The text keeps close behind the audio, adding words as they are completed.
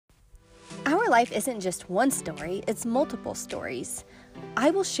life isn't just one story, it's multiple stories.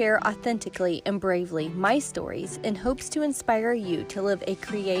 I will share authentically and bravely my stories in hopes to inspire you to live a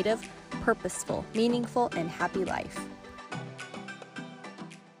creative, purposeful, meaningful, and happy life.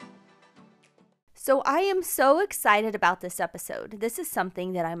 So I am so excited about this episode. This is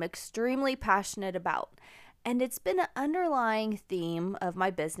something that I'm extremely passionate about. And it's been an underlying theme of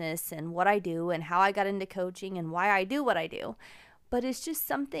my business and what I do and how I got into coaching and why I do what I do. But it's just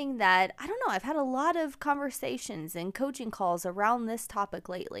something that, I don't know, I've had a lot of conversations and coaching calls around this topic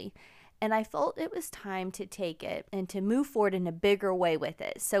lately. And I felt it was time to take it and to move forward in a bigger way with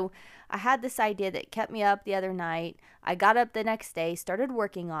it. So I had this idea that kept me up the other night. I got up the next day, started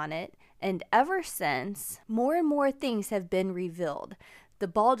working on it. And ever since, more and more things have been revealed. The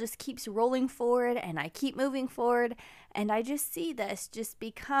ball just keeps rolling forward and I keep moving forward. And I just see this just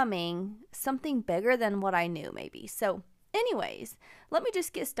becoming something bigger than what I knew maybe. So anyways, let me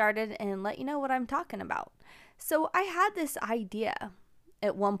just get started and let you know what I'm talking about. So I had this idea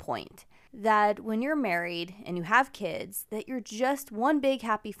at one point that when you're married and you have kids, that you're just one big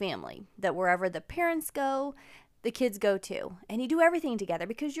happy family, that wherever the parents go, the kids go too, and you do everything together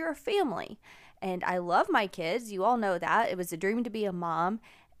because you're a family. And I love my kids. You all know that. It was a dream to be a mom.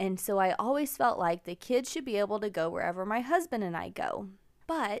 And so I always felt like the kids should be able to go wherever my husband and I go.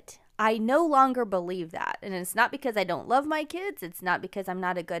 But I no longer believe that. And it's not because I don't love my kids. It's not because I'm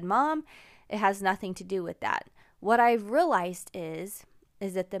not a good mom. It has nothing to do with that. What I've realized is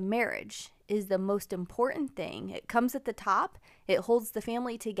that the marriage is the most important thing. It comes at the top. It holds the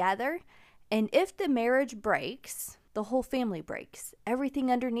family together. And if the marriage breaks, the whole family breaks. Everything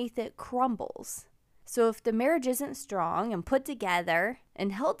underneath it crumbles. So if the marriage isn't strong and put together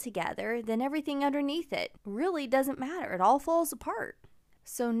and held together, then everything underneath it really doesn't matter. It all falls apart.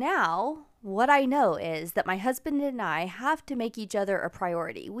 So now what I know is that my husband and I have to make each other a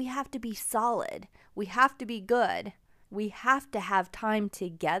priority. We have to be solid. We have to be good. We have to have time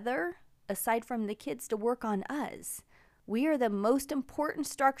together aside from the kids to work on us. We are the most important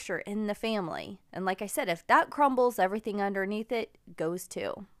structure in the family. And like I said, if that crumbles, everything underneath it goes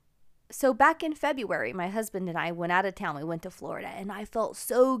too. So back in February, my husband and I went out of town. We went to Florida, and I felt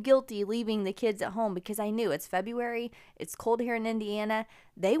so guilty leaving the kids at home because I knew it's February. It's cold here in Indiana.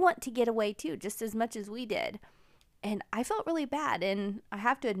 They want to get away too, just as much as we did. And I felt really bad. And I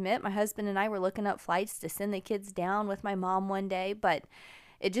have to admit, my husband and I were looking up flights to send the kids down with my mom one day, but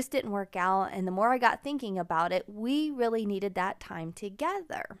it just didn't work out. And the more I got thinking about it, we really needed that time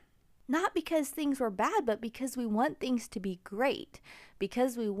together. Not because things were bad, but because we want things to be great.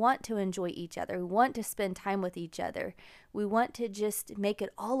 Because we want to enjoy each other. We want to spend time with each other. We want to just make it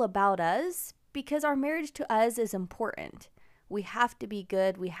all about us because our marriage to us is important. We have to be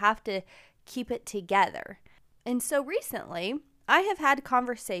good. We have to keep it together. And so recently, I have had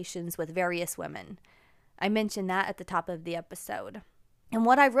conversations with various women. I mentioned that at the top of the episode. And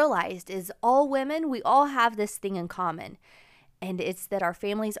what I've realized is all women, we all have this thing in common. And it's that our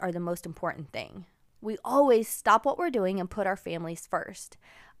families are the most important thing. We always stop what we're doing and put our families first.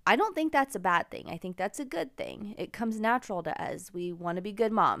 I don't think that's a bad thing. I think that's a good thing. It comes natural to us. We want to be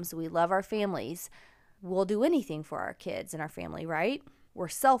good moms. We love our families. We'll do anything for our kids and our family, right? We're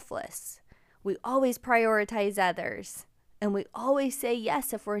selfless. We always prioritize others. And we always say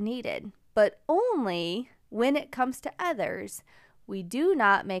yes if we're needed. But only when it comes to others, we do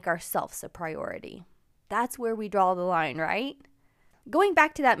not make ourselves a priority. That's where we draw the line, right? Going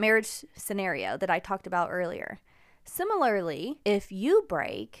back to that marriage scenario that I talked about earlier. Similarly, if you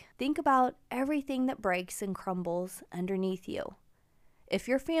break, think about everything that breaks and crumbles underneath you. If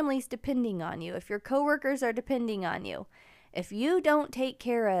your family's depending on you, if your coworkers are depending on you, if you don't take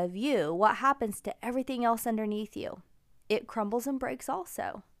care of you, what happens to everything else underneath you? It crumbles and breaks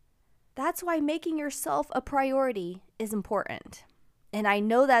also. That's why making yourself a priority is important. And I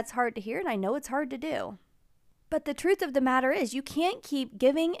know that's hard to hear, and I know it's hard to do. But the truth of the matter is you can't keep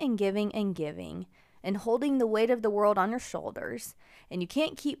giving and giving and giving and holding the weight of the world on your shoulders. And you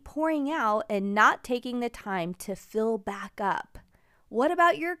can't keep pouring out and not taking the time to fill back up. What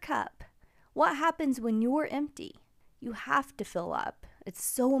about your cup? What happens when you're empty? You have to fill up. It's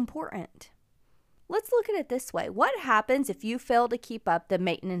so important. Let's look at it this way. What happens if you fail to keep up the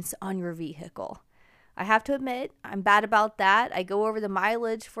maintenance on your vehicle? I have to admit, I'm bad about that. I go over the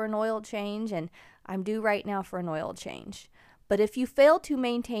mileage for an oil change, and I'm due right now for an oil change. But if you fail to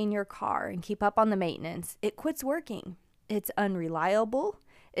maintain your car and keep up on the maintenance, it quits working. It's unreliable,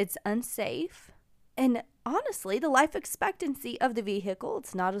 it's unsafe, and honestly, the life expectancy of the vehicle,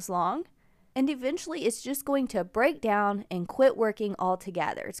 it's not as long. And eventually, it's just going to break down and quit working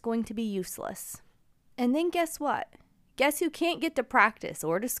altogether. It's going to be useless. And then guess what? Guess who can't get to practice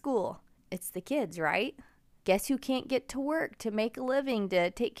or to school? It's the kids, right? Guess who can't get to work to make a living, to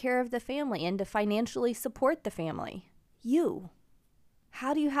take care of the family, and to financially support the family? You.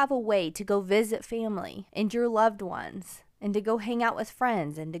 How do you have a way to go visit family and your loved ones, and to go hang out with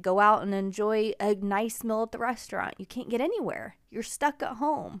friends, and to go out and enjoy a nice meal at the restaurant? You can't get anywhere. You're stuck at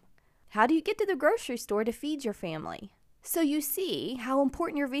home. How do you get to the grocery store to feed your family? So you see how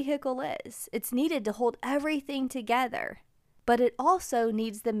important your vehicle is. It's needed to hold everything together. But it also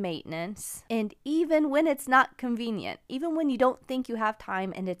needs the maintenance, and even when it's not convenient, even when you don't think you have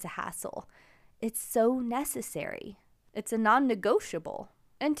time and it's a hassle, it's so necessary. It's a non-negotiable.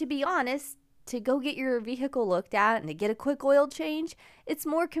 And to be honest, to go get your vehicle looked at and to get a quick oil change, it's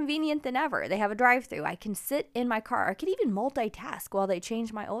more convenient than ever. They have a drive-through. I can sit in my car. I could even multitask while they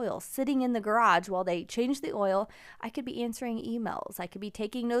change my oil. Sitting in the garage while they change the oil, I could be answering emails. I could be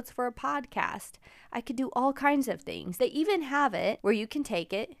taking notes for a podcast. I could do all kinds of things. They even have it where you can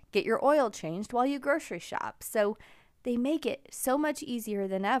take it, get your oil changed while you grocery shop. So they make it so much easier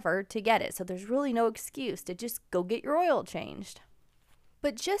than ever to get it. So there's really no excuse to just go get your oil changed.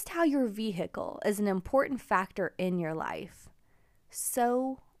 But just how your vehicle is an important factor in your life,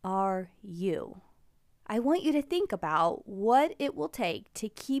 so are you. I want you to think about what it will take to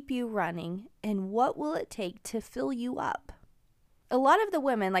keep you running and what will it take to fill you up. A lot of the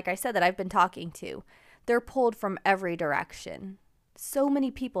women, like I said, that I've been talking to, they're pulled from every direction. So many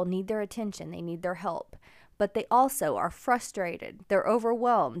people need their attention, they need their help. But they also are frustrated, they're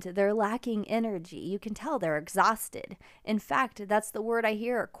overwhelmed, they're lacking energy. You can tell they're exhausted. In fact, that's the word I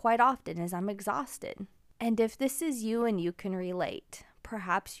hear quite often is I'm exhausted. And if this is you and you can relate,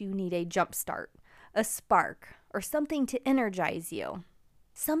 perhaps you need a jump start, a spark, or something to energize you.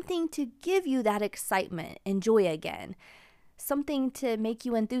 Something to give you that excitement and joy again. Something to make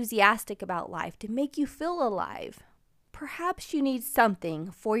you enthusiastic about life, to make you feel alive. Perhaps you need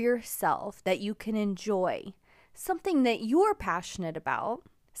something for yourself that you can enjoy, something that you're passionate about,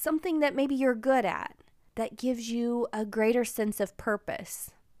 something that maybe you're good at, that gives you a greater sense of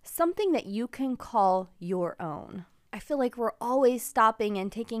purpose, something that you can call your own. I feel like we're always stopping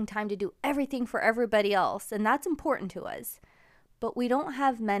and taking time to do everything for everybody else, and that's important to us. But we don't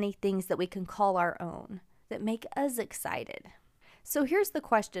have many things that we can call our own that make us excited. So here's the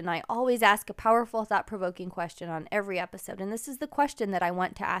question. I always ask a powerful, thought-provoking question on every episode, and this is the question that I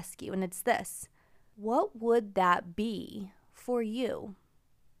want to ask you, and it's this. What would that be for you?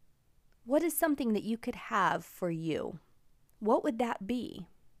 What is something that you could have for you? What would that be?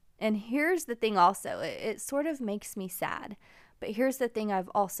 And here's the thing also, it sort of makes me sad, but here's the thing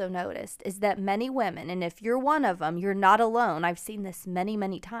I've also noticed is that many women, and if you're one of them, you're not alone. I've seen this many,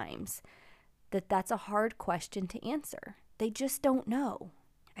 many times, that's a hard question to answer. They just don't know.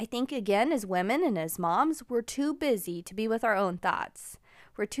 I think, again, as women and as moms, we're too busy to be with our own thoughts.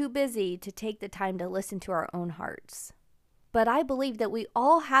 We're too busy to take the time to listen to our own hearts. But I believe that we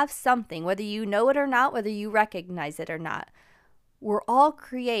all have something, whether you know it or not, whether you recognize it or not. We're all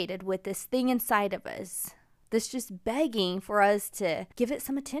created with this thing inside of us that's just begging for us to give it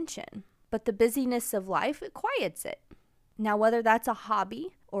some attention. But the busyness of life, it quiets it. Now, whether that's a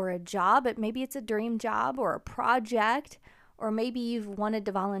hobby or a job, maybe it's a dream job or a project, or maybe you've wanted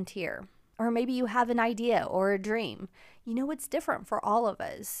to volunteer, or maybe you have an idea or a dream. You know, it's different for all of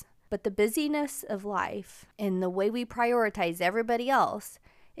us. But the busyness of life and the way we prioritize everybody else,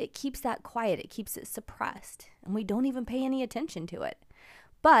 it keeps that quiet, it keeps it suppressed, and we don't even pay any attention to it.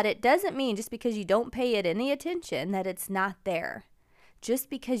 But it doesn't mean just because you don't pay it any attention that it's not there.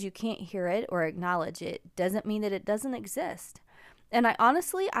 Just because you can't hear it or acknowledge it doesn't mean that it doesn't exist. And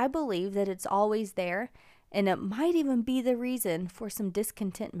I believe that it's always there, and it might even be the reason for some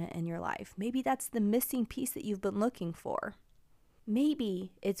discontentment in your life. Maybe that's the missing piece that you've been looking for.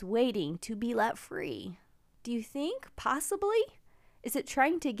 Maybe it's waiting to be let free. Do you think? Possibly? Is it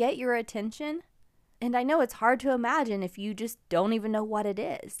trying to get your attention? And I know it's hard to imagine if you just don't even know what it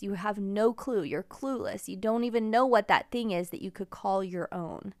is. You have no clue. You're clueless. You don't even know what that thing is that you could call your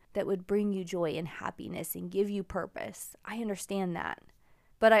own that would bring you joy and happiness and give you purpose. I understand that.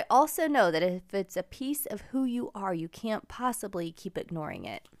 But I also know that if it's a piece of who you are, you can't possibly keep ignoring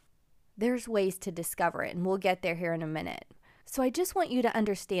it. There's ways to discover it, and we'll get there here in a minute. So I just want you to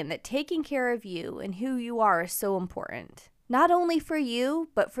understand that taking care of you and who you are is so important. Not only for you,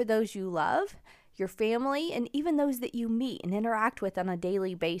 but for those you love, your family, and even those that you meet and interact with on a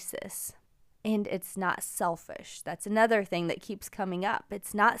daily basis. And it's not selfish. That's another thing that keeps coming up.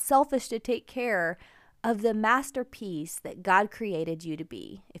 It's not selfish to take care of the masterpiece that God created you to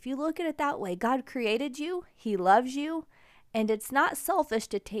be. If you look at it that way, God created you, He loves you, and it's not selfish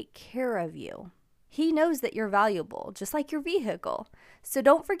to take care of you. He knows that you're valuable, just like your vehicle. So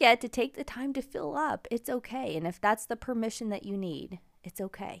don't forget to take the time to fill up. It's okay. And if that's the permission that you need, it's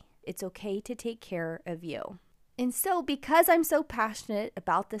okay. It's okay to take care of you. And so because I'm so passionate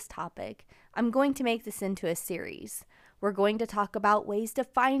about this topic, I'm going to make this into a series. We're going to talk about ways to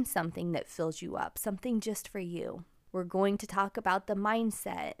find something that fills you up, something just for you. We're going to talk about the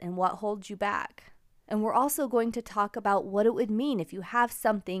mindset and what holds you back. And we're also going to talk about what it would mean if you have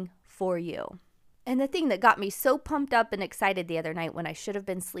something for you. And the thing that got me so pumped up and excited the other night when I should have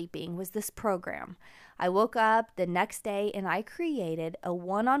been sleeping was this program. I woke up the next day and I created a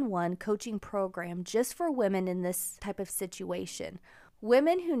one-on-one coaching program just for women in this type of situation.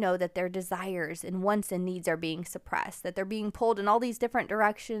 Women who know that their desires and wants and needs are being suppressed, that they're being pulled in all these different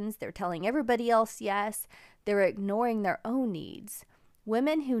directions, they're telling everybody else yes, they're ignoring their own needs.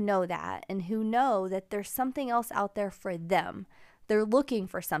 Women who know that and who know that there's something else out there for them. They're looking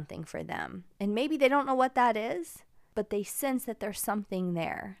for something for them. And maybe they don't know what that is, but they sense that there's something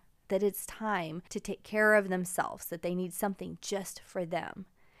there, that it's time to take care of themselves, that they need something just for them.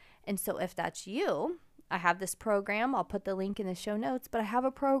 And so if that's you, I have this program. I'll put the link in the show notes, but I have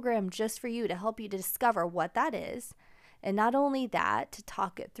a program just for you to help you to discover what that is. And not only that, to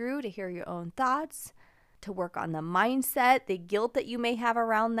talk it through, to hear your own thoughts, to work on the mindset, the guilt that you may have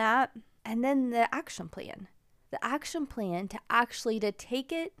around that, and then the action plan. The action plan to actually to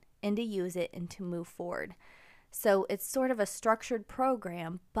take it and to use it and to move forward. So it's sort of a structured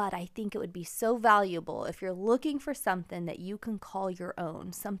program, but I think it would be so valuable if you're looking for something that you can call your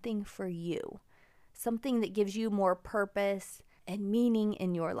own, something for you, something that gives you more purpose and meaning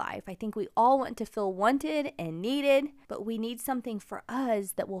in your life. I think we all want to feel wanted and needed, but we need something for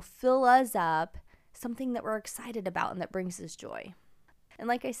us that will fill us up, something that we're excited about and that brings us joy. And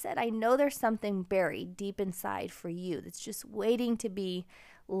like I said, I know there's something buried deep inside for you that's just waiting to be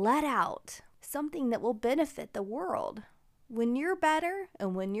let out, something that will benefit the world. When you're better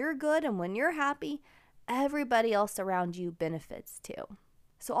and when you're good and when you're happy, everybody else around you benefits too.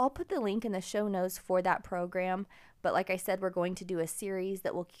 So I'll put the link in the show notes for that program. But like I said, we're going to do a series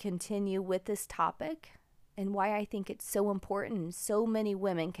that will continue with this topic and why I think it's so important and so many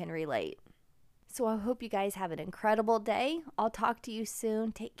women can relate. So I hope you guys have an incredible day. I'll talk to you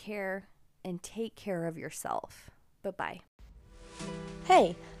soon. Take care and take care of yourself. Bye-bye.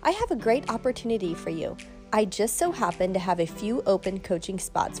 Hey, I have a great opportunity for you. I just so happen to have a few open coaching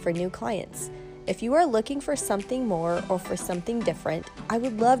spots for new clients. If you are looking for something more or for something different, I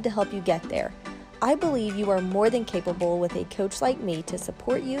would love to help you get there. I believe you are more than capable with a coach like me to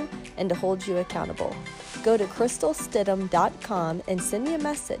support you and to hold you accountable. Go to crystalstidham.com and send me a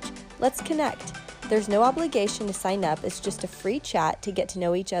message. Let's connect. There's no obligation to sign up. It's just a free chat to get to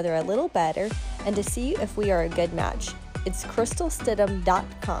know each other a little better and to see if we are a good match. It's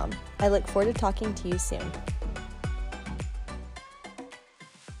crystalstidham.com. I look forward to talking to you soon.